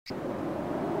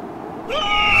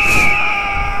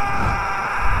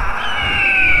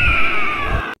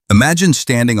Imagine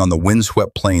standing on the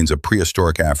windswept plains of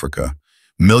prehistoric Africa,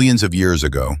 millions of years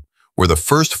ago, where the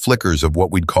first flickers of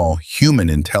what we'd call human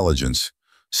intelligence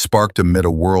sparked amid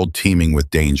a world teeming with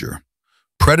danger.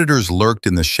 Predators lurked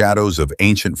in the shadows of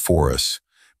ancient forests,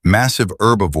 massive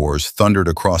herbivores thundered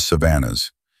across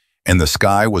savannas, and the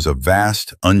sky was a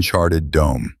vast, uncharted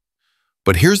dome.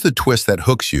 But here's the twist that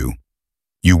hooks you.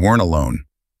 You weren't alone.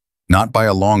 Not by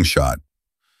a long shot.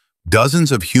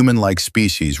 Dozens of human-like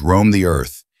species roam the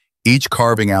earth, each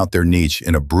carving out their niche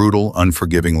in a brutal,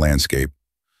 unforgiving landscape.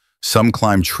 Some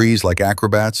climbed trees like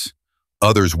acrobats,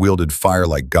 others wielded fire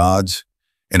like gods,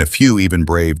 and a few even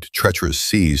braved treacherous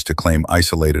seas to claim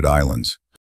isolated islands.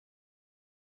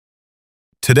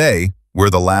 Today,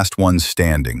 we're the last ones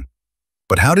standing.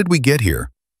 But how did we get here?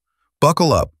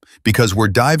 Buckle up, because we're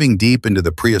diving deep into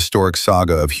the prehistoric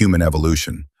saga of human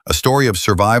evolution, a story of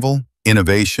survival,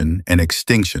 innovation, and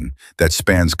extinction that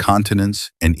spans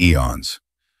continents and eons.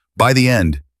 By the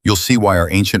end, you'll see why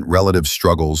our ancient relative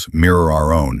struggles mirror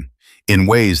our own, in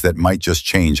ways that might just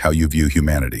change how you view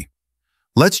humanity.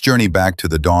 Let's journey back to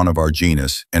the dawn of our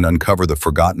genus and uncover the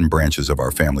forgotten branches of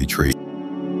our family tree.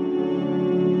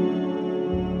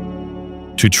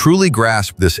 To truly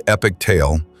grasp this epic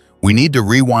tale, we need to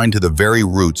rewind to the very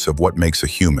roots of what makes a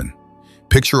human.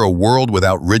 Picture a world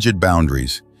without rigid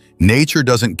boundaries. Nature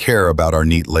doesn't care about our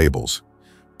neat labels.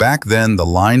 Back then, the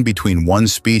line between one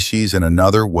species and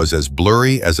another was as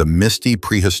blurry as a misty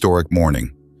prehistoric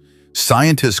morning.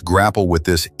 Scientists grapple with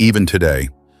this even today.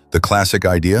 The classic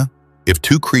idea? If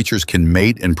two creatures can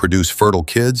mate and produce fertile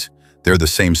kids, they're the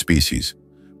same species.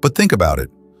 But think about it.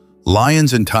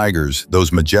 Lions and tigers,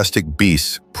 those majestic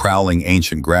beasts prowling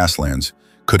ancient grasslands,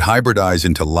 could hybridize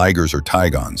into ligers or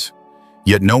tigons.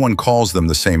 Yet no one calls them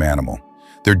the same animal.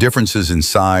 Their differences in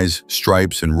size,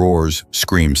 stripes, and roars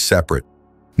scream separate.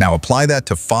 Now apply that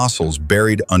to fossils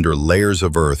buried under layers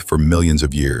of earth for millions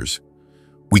of years.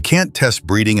 We can't test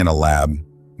breeding in a lab.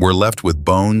 We're left with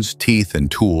bones, teeth, and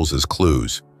tools as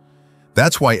clues.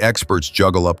 That's why experts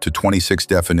juggle up to 26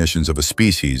 definitions of a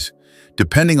species,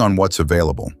 depending on what's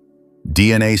available.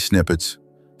 DNA snippets,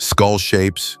 skull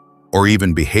shapes, or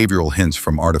even behavioral hints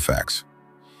from artifacts.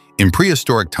 In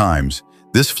prehistoric times,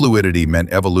 this fluidity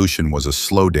meant evolution was a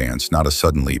slow dance, not a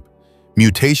sudden leap.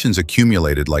 Mutations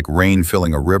accumulated like rain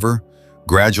filling a river,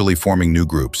 gradually forming new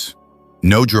groups.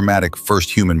 No dramatic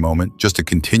first human moment, just a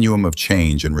continuum of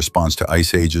change in response to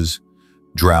ice ages,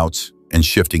 droughts, and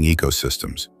shifting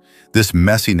ecosystems. This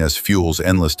messiness fuels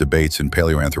endless debates in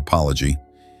paleoanthropology.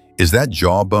 Is that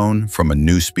jawbone from a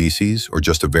new species or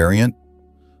just a variant?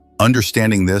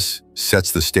 Understanding this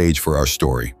sets the stage for our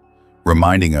story,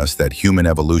 reminding us that human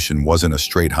evolution wasn't a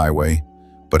straight highway,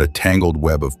 but a tangled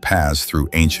web of paths through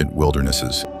ancient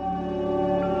wildernesses.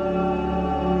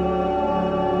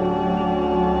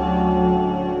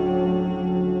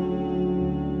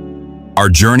 Our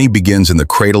journey begins in the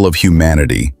cradle of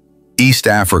humanity, East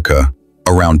Africa,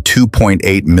 around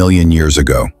 2.8 million years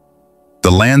ago.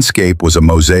 The landscape was a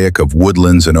mosaic of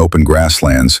woodlands and open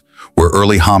grasslands, where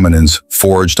early hominins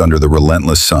foraged under the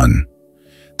relentless sun.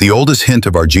 The oldest hint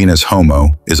of our genus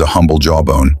Homo is a humble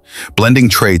jawbone, blending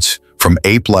traits from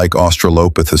ape-like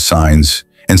Australopithecines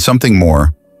and something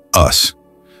more, us.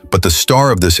 But the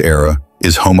star of this era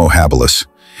is Homo habilis,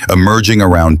 emerging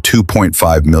around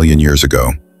 2.5 million years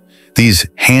ago. These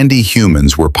handy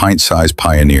humans were pint-sized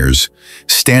pioneers,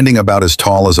 standing about as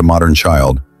tall as a modern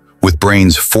child, with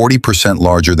brains 40%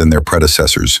 larger than their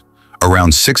predecessors,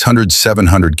 around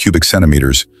 600–700 cubic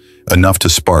centimeters, enough to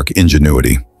spark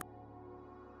ingenuity.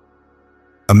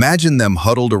 Imagine them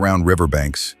huddled around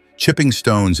riverbanks, chipping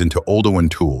stones into Oldowan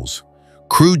tools,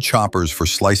 crude choppers for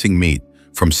slicing meat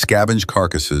from scavenged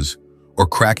carcasses, or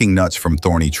cracking nuts from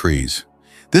thorny trees.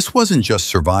 This wasn't just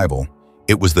survival,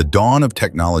 it was the dawn of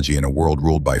technology in a world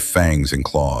ruled by fangs and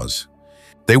claws.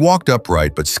 They walked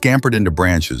upright but scampered into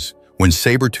branches when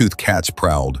saber-toothed cats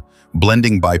prowled,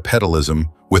 blending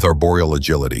bipedalism with arboreal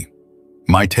agility.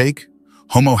 My take?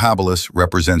 Homo habilis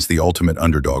represents the ultimate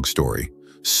underdog story.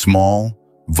 Small,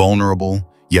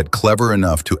 vulnerable, yet clever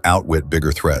enough to outwit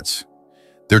bigger threats.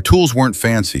 Their tools weren't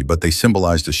fancy, but they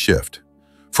symbolized a shift,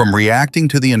 from reacting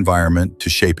to the environment to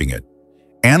shaping it.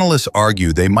 Analysts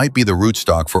argue they might be the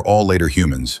rootstock for all later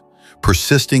humans,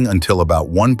 persisting until about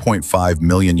 1.5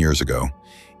 million years ago,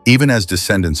 even as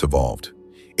descendants evolved.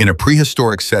 In a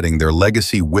prehistoric setting, their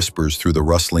legacy whispers through the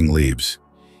rustling leaves.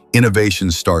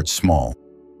 Innovation starts small.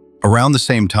 Around the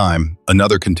same time,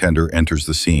 another contender enters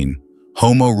the scene,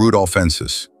 Homo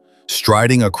rudolfensis,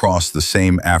 striding across the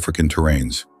same African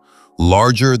terrains.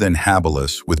 Larger than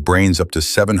habilis, with brains up to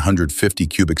 750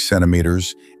 cubic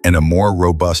centimeters and a more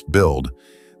robust build,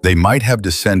 they might have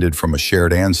descended from a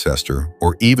shared ancestor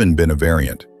or even been a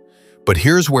variant. But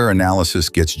here's where analysis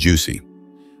gets juicy.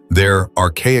 Their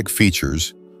archaic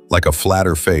features, like a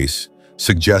flatter face,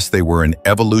 suggest they were an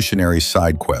evolutionary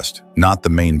side quest, not the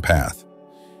main path.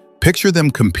 Picture them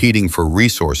competing for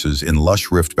resources in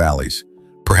lush rift valleys,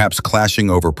 perhaps clashing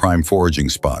over prime foraging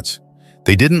spots.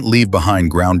 They didn't leave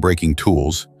behind groundbreaking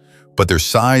tools, but their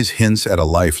size hints at a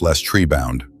life less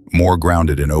tree-bound, more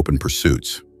grounded in open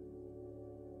pursuits.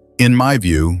 In my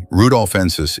view,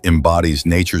 Rudolfensis embodies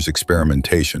nature's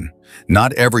experimentation.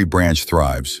 Not every branch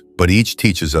thrives, but each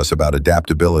teaches us about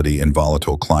adaptability in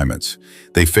volatile climates.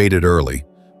 They faded early,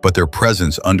 but their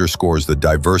presence underscores the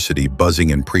diversity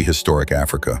buzzing in prehistoric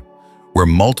Africa, where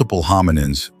multiple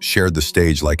hominins shared the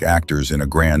stage like actors in a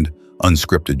grand,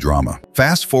 unscripted drama.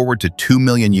 Fast forward to 2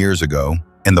 million years ago,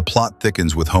 and the plot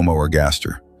thickens with Homo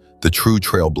ergaster, the true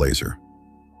trailblazer.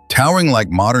 Towering like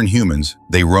modern humans,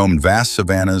 they roamed vast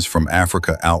savannas from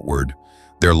Africa outward,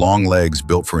 their long legs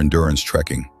built for endurance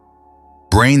trekking.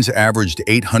 Brains averaged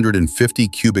 850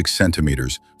 cubic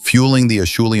centimeters, fueling the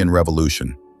Acheulean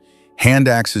Revolution. Hand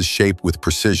axes shaped with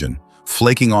precision,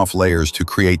 flaking off layers to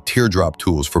create teardrop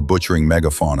tools for butchering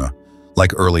megafauna,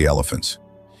 like early elephants.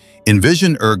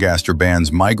 Envision ergaster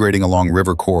bands migrating along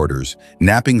river corridors,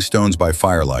 napping stones by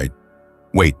firelight.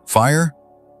 Wait, fire?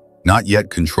 Not yet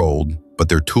controlled, but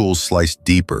their tools sliced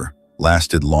deeper,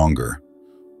 lasted longer.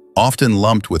 Often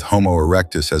lumped with Homo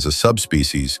erectus as a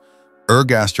subspecies,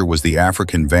 ergaster was the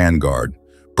African vanguard,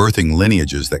 birthing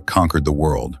lineages that conquered the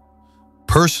world.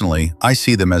 Personally, I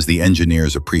see them as the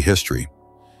engineers of prehistory.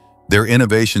 Their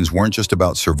innovations weren't just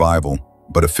about survival,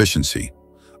 but efficiency,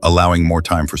 allowing more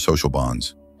time for social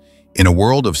bonds. In a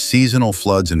world of seasonal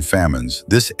floods and famines,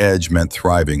 this edge meant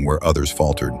thriving where others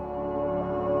faltered.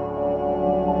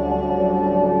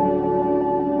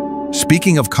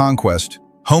 Speaking of conquest,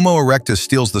 Homo erectus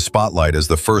steals the spotlight as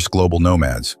the first global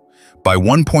nomads. By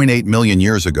 1.8 million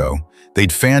years ago,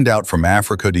 they'd fanned out from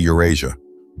Africa to Eurasia,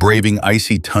 braving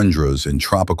icy tundras and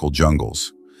tropical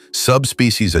jungles.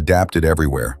 Subspecies adapted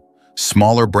everywhere.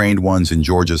 Smaller-brained ones in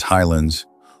Georgia's highlands,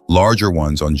 larger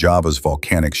ones on Java's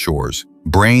volcanic shores,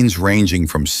 brains ranging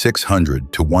from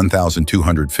 600 to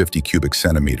 1,250 cubic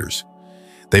centimeters.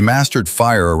 They mastered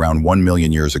fire around 1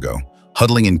 million years ago,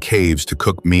 huddling in caves to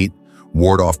cook meat,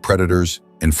 ward off predators,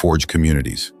 and forge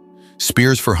communities.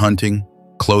 Spears for hunting,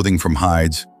 clothing from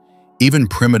hides, even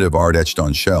primitive art etched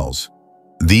on shells.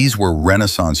 These were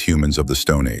Renaissance humans of the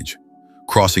Stone Age.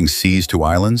 Crossing seas to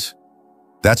islands?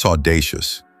 That's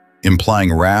audacious,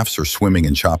 implying rafts or swimming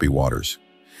in choppy waters.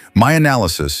 My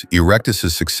analysis,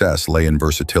 Erectus's success lay in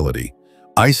versatility.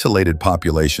 Isolated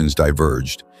populations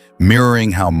diverged,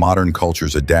 mirroring how modern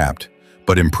cultures adapt,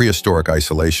 but in prehistoric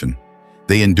isolation.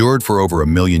 They endured for over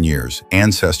 1 million years,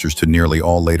 ancestors to nearly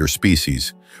all later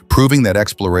species, proving that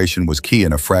exploration was key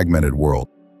in a fragmented world.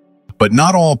 But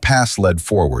not all paths led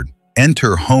forward.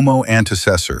 Enter Homo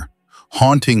antecessor,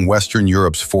 haunting Western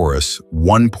Europe's forests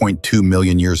 1.2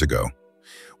 million years ago.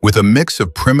 With a mix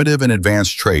of primitive and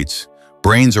advanced traits,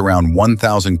 brains around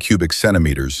 1,000 cubic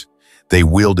centimeters, they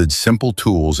wielded simple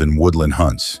tools in woodland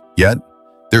hunts. Yet,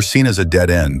 they're seen as a dead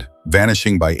end,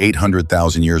 vanishing by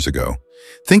 800,000 years ago.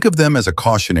 Think of them as a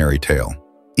cautionary tale.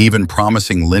 Even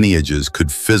promising lineages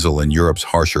could fizzle in Europe's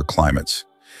harsher climates.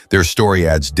 Their story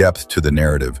adds depth to the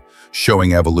narrative,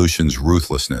 showing evolution's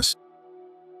ruthlessness.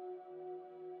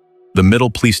 The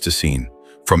Middle Pleistocene,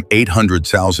 from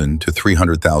 800,000 to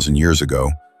 300,000 years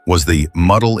ago, was the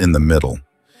muddle in the middle,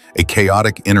 a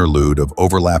chaotic interlude of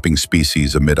overlapping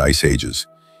species amid ice ages.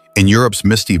 In Europe's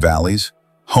misty valleys,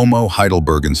 Homo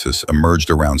heidelbergensis emerged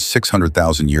around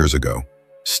 600,000 years ago.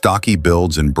 Stocky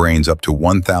builds and brains up to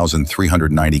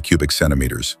 1,390 cubic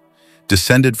centimeters.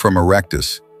 Descended from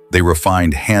Erectus, they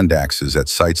refined hand axes at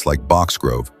sites like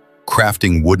Boxgrove,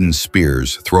 crafting wooden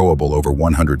spears throwable over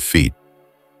 100 feet.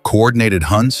 Coordinated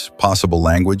hunts, possible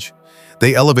language,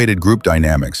 they elevated group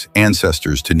dynamics,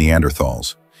 ancestors to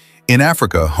Neanderthals. In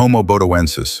Africa, Homo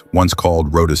bodoensis, once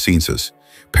called rhodocensis,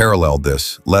 paralleled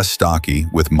this, less stocky,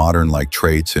 with modern-like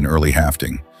traits and early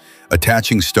hafting,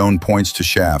 attaching stone points to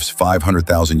shafts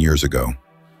 500,000 years ago.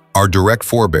 Our direct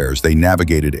forebears, they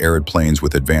navigated arid plains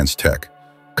with advanced tech.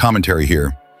 Commentary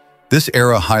here. This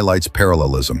era highlights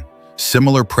parallelism,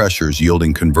 similar pressures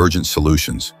yielding convergent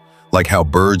solutions, like how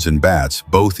birds and bats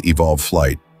both evolved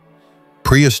flight.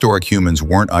 Prehistoric humans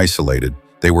weren't isolated,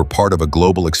 they were part of a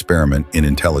global experiment in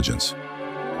intelligence.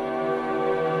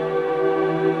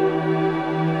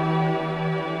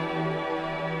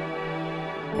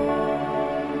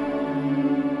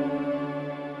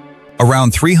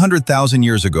 Around 300,000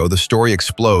 years ago, the story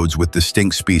explodes with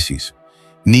distinct species.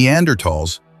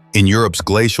 Neanderthals, in Europe's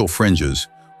glacial fringes,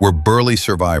 were burly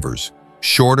survivors,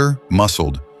 shorter,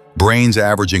 muscled, brains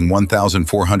averaging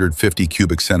 1,450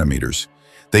 cubic centimeters.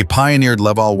 They pioneered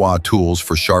Levallois tools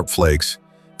for sharp flakes,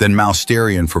 then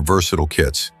Mousterian for versatile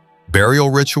kits.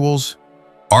 Burial rituals?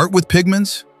 Art with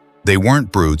pigments? They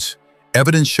weren't brutes.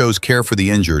 Evidence shows care for the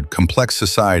injured, complex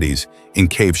societies in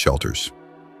cave shelters.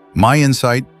 My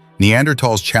insight?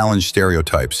 Neanderthals challenged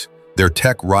stereotypes. Their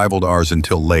tech rivaled ours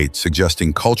until late,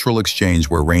 suggesting cultural exchange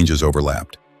where ranges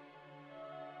overlapped.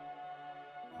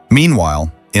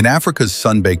 Meanwhile, in Africa's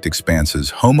sun-baked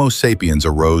expanses, Homo sapiens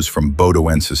arose from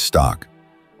Bodoensis stock.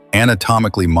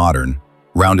 Anatomically modern,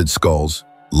 rounded skulls,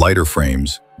 lighter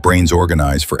frames, brains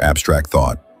organized for abstract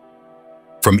thought.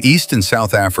 From East and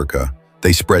South Africa,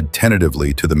 they spread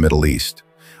tentatively to the Middle East.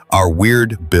 Our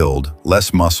weird build,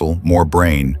 less muscle, more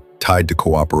brain, tied to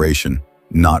cooperation,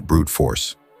 not brute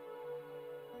force.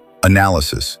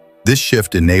 Analysis. This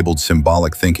shift enabled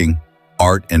symbolic thinking,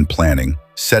 art, and planning,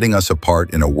 setting us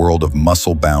apart in a world of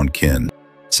muscle-bound kin.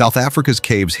 South Africa's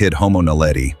caves hid Homo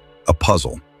naledi, a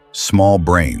puzzle. Small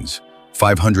brains,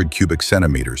 500 cubic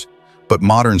centimeters, but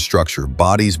modern structure,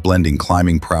 bodies blending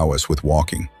climbing prowess with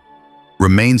walking.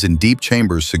 Remains in deep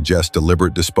chambers suggest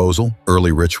deliberate disposal,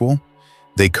 early ritual.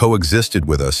 They coexisted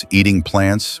with us, eating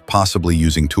plants, possibly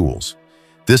using tools.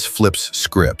 This flips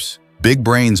scripts. Big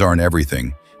brains aren't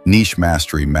everything. Niche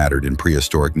mastery mattered in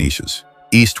prehistoric niches.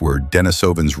 Eastward,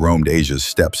 Denisovans roamed Asia's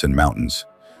steppes and mountains,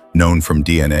 known from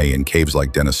DNA in caves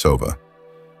like Denisova.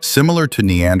 Similar to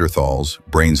Neanderthals,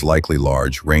 brains likely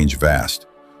large, range vast.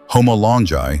 Homo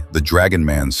longi, the dragon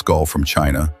man skull from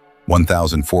China,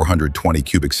 1,420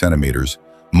 cubic centimeters,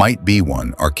 might be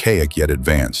one, archaic yet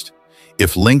advanced.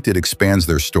 If linked, it expands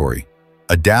their story.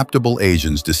 Adaptable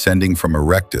Asians descending from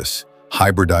Erectus,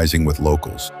 hybridizing with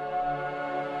locals.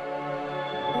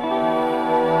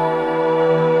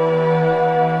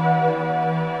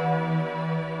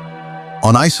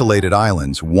 On isolated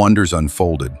islands, wonders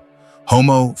unfolded.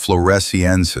 Homo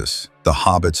floresiensis, the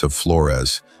hobbits of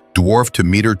Flores, dwarfed to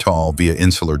meter-tall via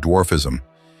insular dwarfism.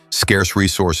 Scarce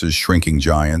resources shrinking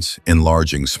giants,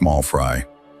 enlarging small fry.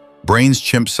 Brains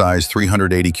chimp-sized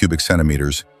 380 cubic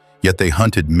centimeters, yet they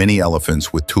hunted mini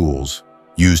elephants with tools,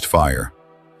 used fire.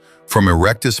 From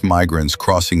Erectus migrants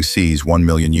crossing seas 1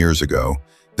 million years ago,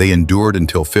 they endured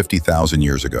until 50,000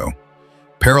 years ago.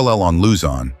 Parallel on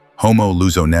Luzon, Homo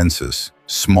luzonensis,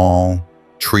 small,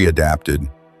 tree-adapted,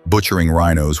 butchering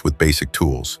rhinos with basic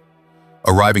tools.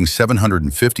 Arriving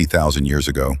 750,000 years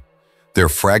ago, their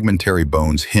fragmentary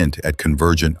bones hint at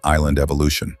convergent island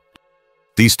evolution.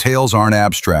 These tales aren't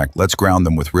abstract, let's ground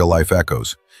them with real-life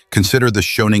echoes. Consider the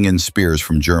Schöningen spears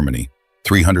from Germany,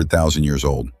 300,000 years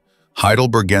old.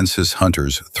 Heidelbergensis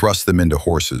hunters thrust them into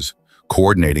horses,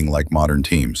 coordinating like modern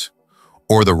teams.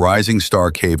 Or the Rising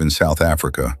Star Cave in South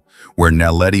Africa, where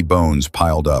Naledi bones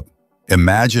piled up.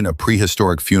 Imagine a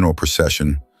prehistoric funeral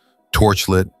procession,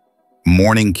 torchlit,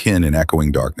 mourning kin in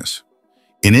echoing darkness.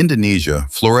 In Indonesia,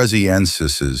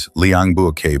 Floresiensis's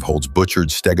Liangbua Cave holds butchered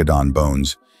stegodon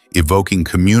bones, evoking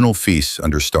communal feasts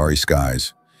under starry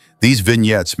skies. These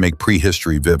vignettes make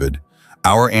prehistory vivid.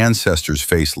 Our ancestors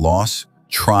faced loss,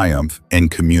 triumph, and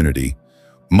community,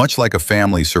 much like a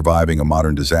family surviving a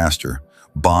modern disaster,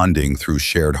 bonding through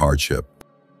shared hardship.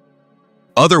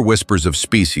 Other whispers of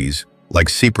species, like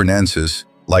Cyprinensis,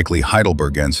 likely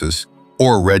Heidelbergensis,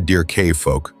 or red deer cave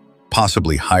folk,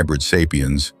 possibly hybrid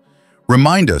sapiens,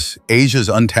 remind us Asia's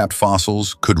untapped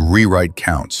fossils could rewrite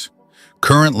counts.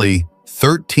 Currently,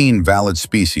 13 valid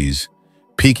species,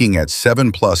 peaking at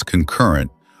 7+ concurrent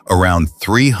around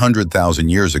 300,000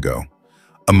 years ago.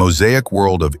 A mosaic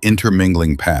world of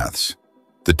intermingling paths.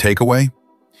 The takeaway?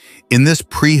 In this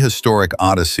prehistoric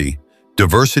odyssey,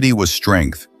 diversity was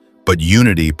strength, but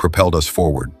unity propelled us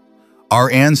forward. Our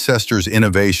ancestors'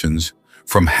 innovations,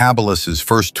 from habilis'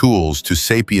 first tools to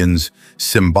sapiens'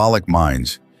 symbolic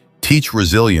minds, teach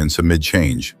resilience amid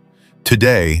change.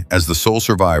 Today, as the sole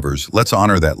survivors, let's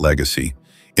honor that legacy,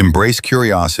 embrace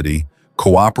curiosity,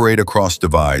 cooperate across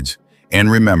divides, and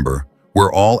remember,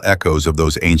 we're all echoes of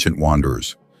those ancient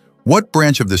wanderers. What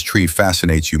branch of this tree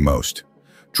fascinates you most?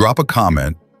 Drop a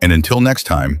comment, and until next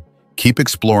time, keep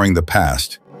exploring the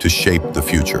past to shape the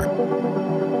future.